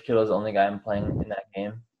 George Kittle is the only guy I'm playing in that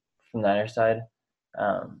game from the Niners side.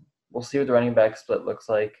 We'll see what the running back split looks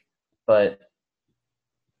like, but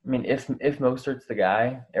I mean, if Mostert's the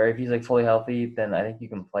guy, or if he's like fully healthy, then I think you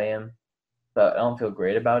can play him. But I don't feel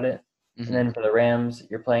great about it. Mm-hmm. And then for the Rams,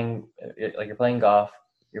 you're playing Goff,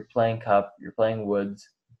 you're playing Kupp, you're playing Woods,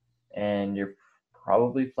 and you're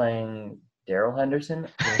probably playing Darrell Henderson.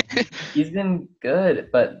 He's been good,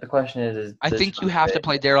 but the question is I think you have to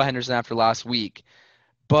play Darrell Henderson after last week.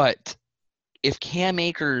 But if Cam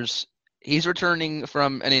Akers, he's returning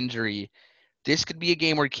from an injury, this could be a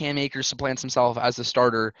game where Cam Akers supplants himself as the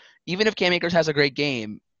starter. Even if Cam Akers has a great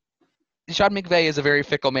game, Sean McVay is a very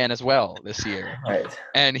fickle man as well this year. Right.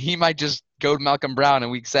 And he might just go to Malcolm Brown in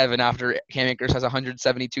week 7 after Cam Akers has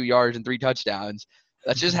 172 yards and 3 touchdowns.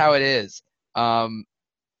 That's just how it is.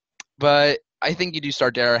 But I think you do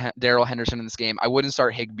start Darrell Henderson in this game. I wouldn't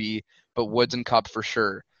start Higbee, but Woods and Kupp for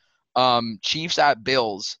sure. Chiefs at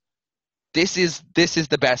Bills. This is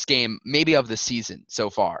the best game maybe of the season so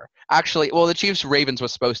far. Actually, well, the Chiefs-Ravens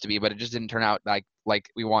was supposed to be, but it just didn't turn out like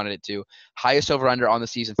we wanted it to. Highest over-under on the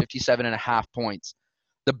season, 57.5 points.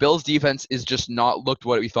 The Bills' defense is just not looked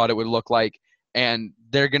what we thought it would look like, and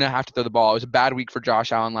they're going to have to throw the ball. It was a bad week for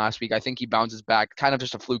Josh Allen last week. I think he bounces back. Kind of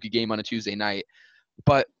just a fluky game on a Tuesday night.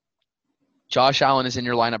 But Josh Allen is in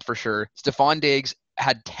your lineup for sure. Stephon Diggs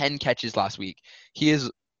had 10 catches last week. He is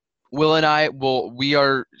Will and I we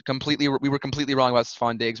were completely wrong about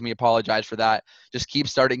Stephon Diggs, and we apologize for that. Just keep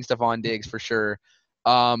starting Stephon Diggs for sure.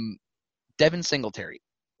 Devin Singletary,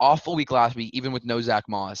 awful week last week, even with no Zach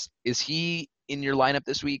Moss. Is he in your lineup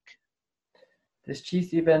this week? This Chiefs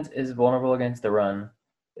defense is vulnerable against the run.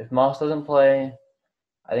 If Moss doesn't play,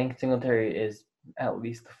 I think Singletary is at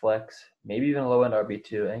least the flex, maybe even a low end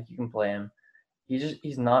RB2. I think you can play him.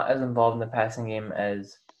 He's not as involved in the passing game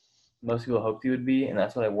as most people hoped he would be, and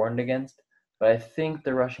that's what I warned against. But I think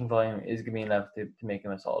the rushing volume is going to be enough to make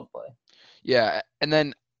him a solid play. Yeah, and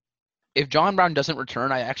then if John Brown doesn't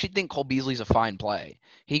return, I actually think Cole Beasley's a fine play.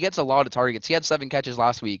 He gets a lot of targets. He had 7 catches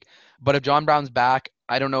last week. But if John Brown's back,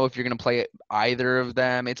 I don't know if you're going to play either of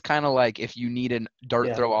them. It's kind of like if you need a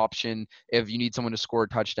dart throw option, if you need someone to score a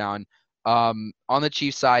touchdown. On the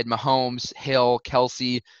Chiefs side, Mahomes, Hill,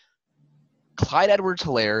 Kelsey, Clyde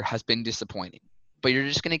Edwards-Helaire has been disappointing, but you're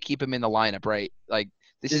just going to keep him in the lineup, right? Like,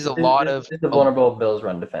 this is This a this, lot this, of this is the vulnerable Bills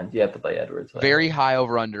run defense. You have to play Edwards. very high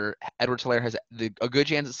over under. Edwards-Helaire has a good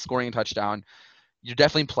chance of scoring a touchdown. You're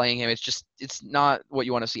definitely playing him. It's not what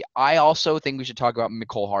you want to see. I also think we should talk about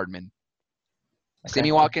Mecole Hardman. Okay.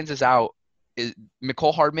 Sammy Watkins is out.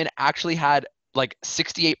 Mecole Hardman actually had like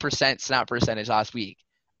 68% snap percentage last week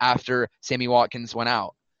after Sammy Watkins went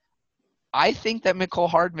out. I think that Mecole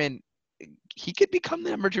Hardman, he could become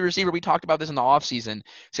the number 2 receiver. We talked about this in the offseason.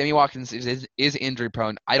 Sammy Watkins is injury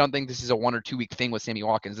prone. I don't think this is a 1 or 2 week thing with Sammy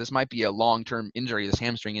Watkins. This might be a long-term injury, this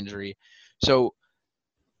hamstring injury. So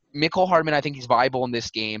Mecole Hardman, I think he's viable in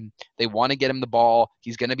this game. They want to get him the ball.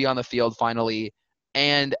 He's going to be on the field finally.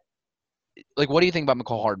 And, like, what do you think about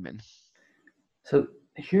Mecole Hardman? So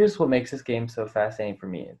here's what makes this game so fascinating for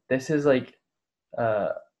me. This is like an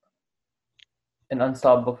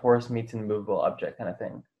unstoppable force meets an immovable object kind of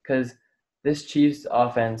thing. Because this Chiefs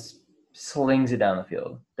offense slings it down the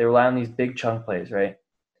field. They rely on these big chunk plays, right?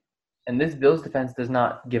 And this Bills defense does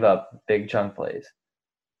not give up big chunk plays.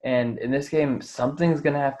 And in this game, something's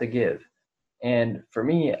going to have to give. And for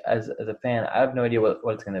me, as a fan, I have no idea what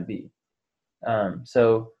it's going to be.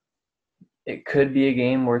 So it could be a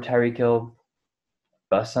game where Tyreek Hill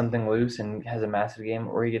busts something loose and has a massive game,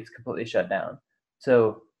 or he gets completely shut down.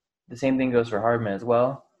 So the same thing goes for Hardman as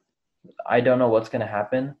well. I don't know what's going to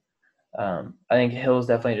happen. I think Hill's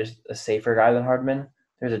definitely just a safer guy than Hardman.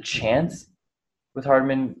 There's a chance with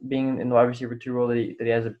Hardman being in the wide receiver 2 role that he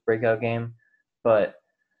has a breakout game. But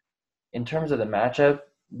in terms of the matchup,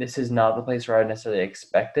 this is not the place where I would necessarily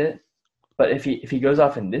expect it. But if he goes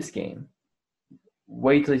off in this game,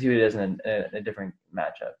 wait till you see what he does in a different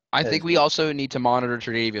matchup. I think we also need to monitor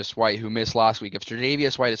Tre'Davious White, who missed last week. If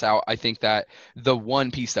Tre'Davious White is out, I think that the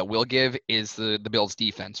one piece that will give is the Bills'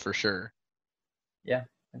 defense for sure. Yeah,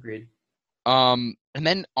 agreed. And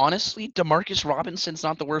then honestly, Demarcus Robinson's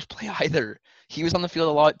not the worst play either. He was on the field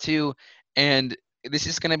a lot too, and this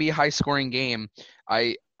is going to be a high-scoring game.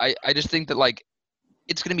 I just think that, like,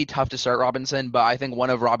 it's going to be tough to start Robinson, but I think one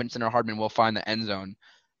of Robinson or Hardman will find the end zone.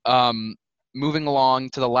 Moving along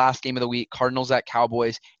to the last game of the week, Cardinals at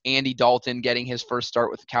Cowboys. Andy Dalton getting his first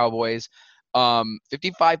start with the Cowboys.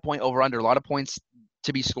 55-point over-under, a lot of points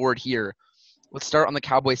to be scored here. Let's start on the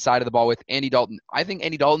Cowboys side of the ball with Andy Dalton. I think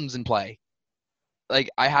Andy Dalton's in play. Like,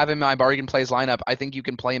 I have him in my bargain plays lineup. I think you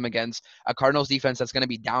can play him against a Cardinals defense that's going to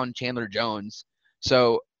be down Chandler Jones.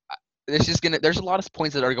 So there's a lot of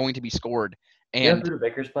points that are going to be scored. And you know who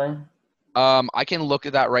Baker's playing? I can look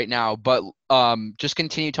at that right now, but just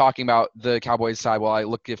continue talking about the Cowboys side while I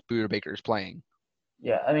look if Budda Baker is playing.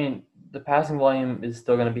 Yeah, I mean, the passing volume is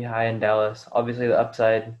still going to be high in Dallas. Obviously, the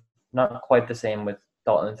upside, not quite the same with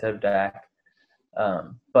Dalton instead of Dak.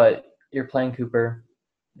 But you're playing Cooper.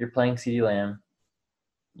 You're playing CeeDee Lamb.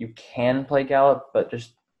 You can play Gallup, but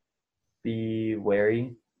just be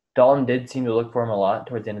wary. Dalton did seem to look for him a lot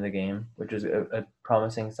towards the end of the game, which was a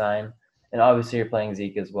promising sign. And obviously, you're playing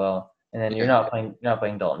Zeke as well. And then you're not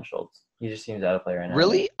playing Dalton Schultz. He just seems out of play right now.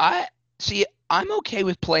 Really? I'm okay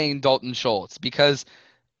with playing Dalton Schultz because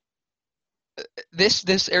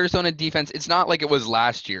this Arizona defense, it's not like it was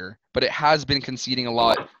last year, but it has been conceding a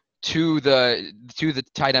lot to the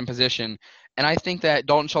tight end position. And I think that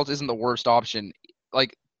Dalton Schultz isn't the worst option.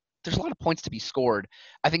 Like, there's a lot of points to be scored.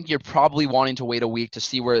 I think you're probably wanting to wait a week to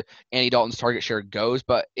see where Andy Dalton's target share goes,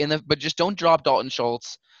 but just don't drop Dalton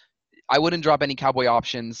Schultz. I wouldn't drop any Cowboy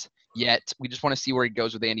options yet. We just want to see where he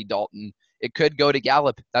goes with Andy Dalton. It could go to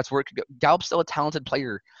Gallup. That's where it could go. Gallup's still a talented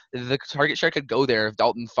player. The target share could go there if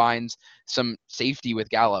Dalton finds some safety with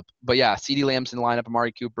Gallup. But yeah, CeeDee Lamb's in the lineup,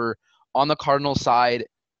 Amari Cooper. On the Cardinals side,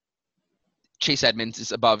 Chase Edmonds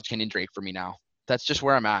is above Kenyon Drake for me now. That's just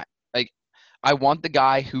where I'm at. Like, I want the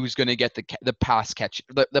guy who's going to get the pass catch,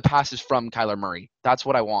 the passes from Kyler Murray. That's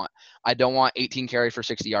what I want. I don't want 18 carry for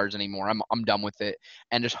 60 yards anymore. I'm done with it,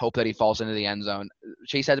 and just hope that he falls into the end zone.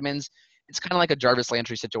 Chase Edmonds, it's kind of like a Jarvis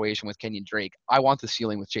Landry situation with Kenyon Drake. I want the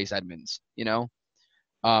ceiling with Chase Edmonds, you know?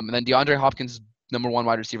 And then DeAndre Hopkins, number 1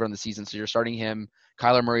 wide receiver on the season, so you're starting him.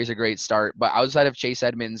 Kyler Murray's a great start, but outside of Chase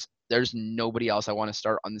Edmonds, there's nobody else I want to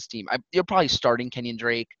start on this team. You're probably starting Kenyon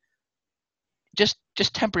Drake. Just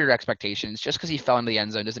temper your expectations. Just because he fell into the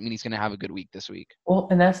end zone doesn't mean he's going to have a good week this week. Well,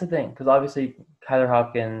 and that's the thing, because obviously Kyler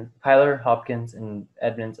Hopkins, and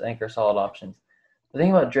Edmonds, I think, are solid options. The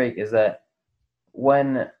thing about Drake is that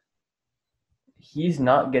when he's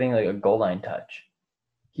not getting like a goal line touch,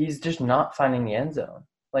 he's just not finding the end zone.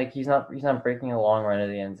 Like he's not breaking a long run to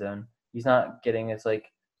the end zone. He's not getting this like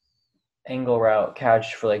angle route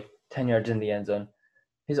catch for like 10 yards in the end zone.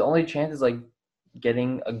 His only chance is like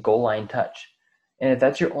getting a goal line touch. And if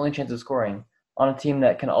that's your only chance of scoring on a team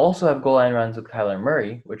that can also have goal line runs with Kyler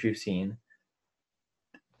Murray, which we've seen,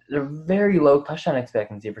 they're very low touchdown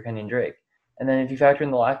expectancy for Kenyon Drake. And then if you factor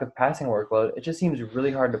in the lack of passing workload, it just seems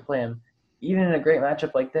really hard to play him, even in a great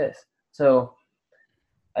matchup like this. So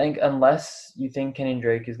I think unless you think Kenyon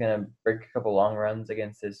Drake is going to break a couple long runs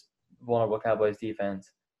against this vulnerable Cowboys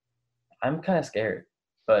defense, I'm kind of scared.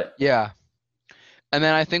 But Yeah. And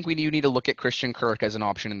then I think you need to look at Christian Kirk as an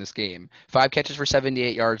option in this game. 5 catches for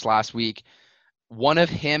 78 yards last week. One of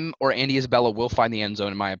him or Andy Isabella will find the end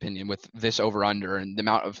zone, in my opinion, with this over-under and the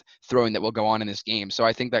amount of throwing that will go on in this game. So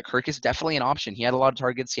I think that Kirk is definitely an option. He had a lot of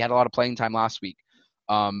targets. He had a lot of playing time last week.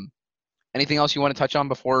 Anything else you want to touch on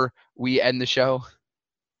before we end the show?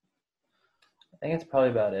 I think that's probably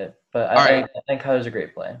about it. But All right. I think Kyler's a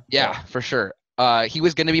great play. Yeah, So, for sure. He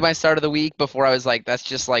was going to be my start of the week before I was like, that's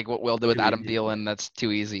just like what we'll do with too Adam easy. Thielen. That's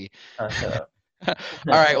too easy. Shut up. All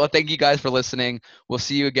right. Well, thank you guys for listening. We'll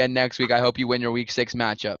see you again next week. I hope you win your week 6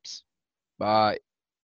 matchups. Bye.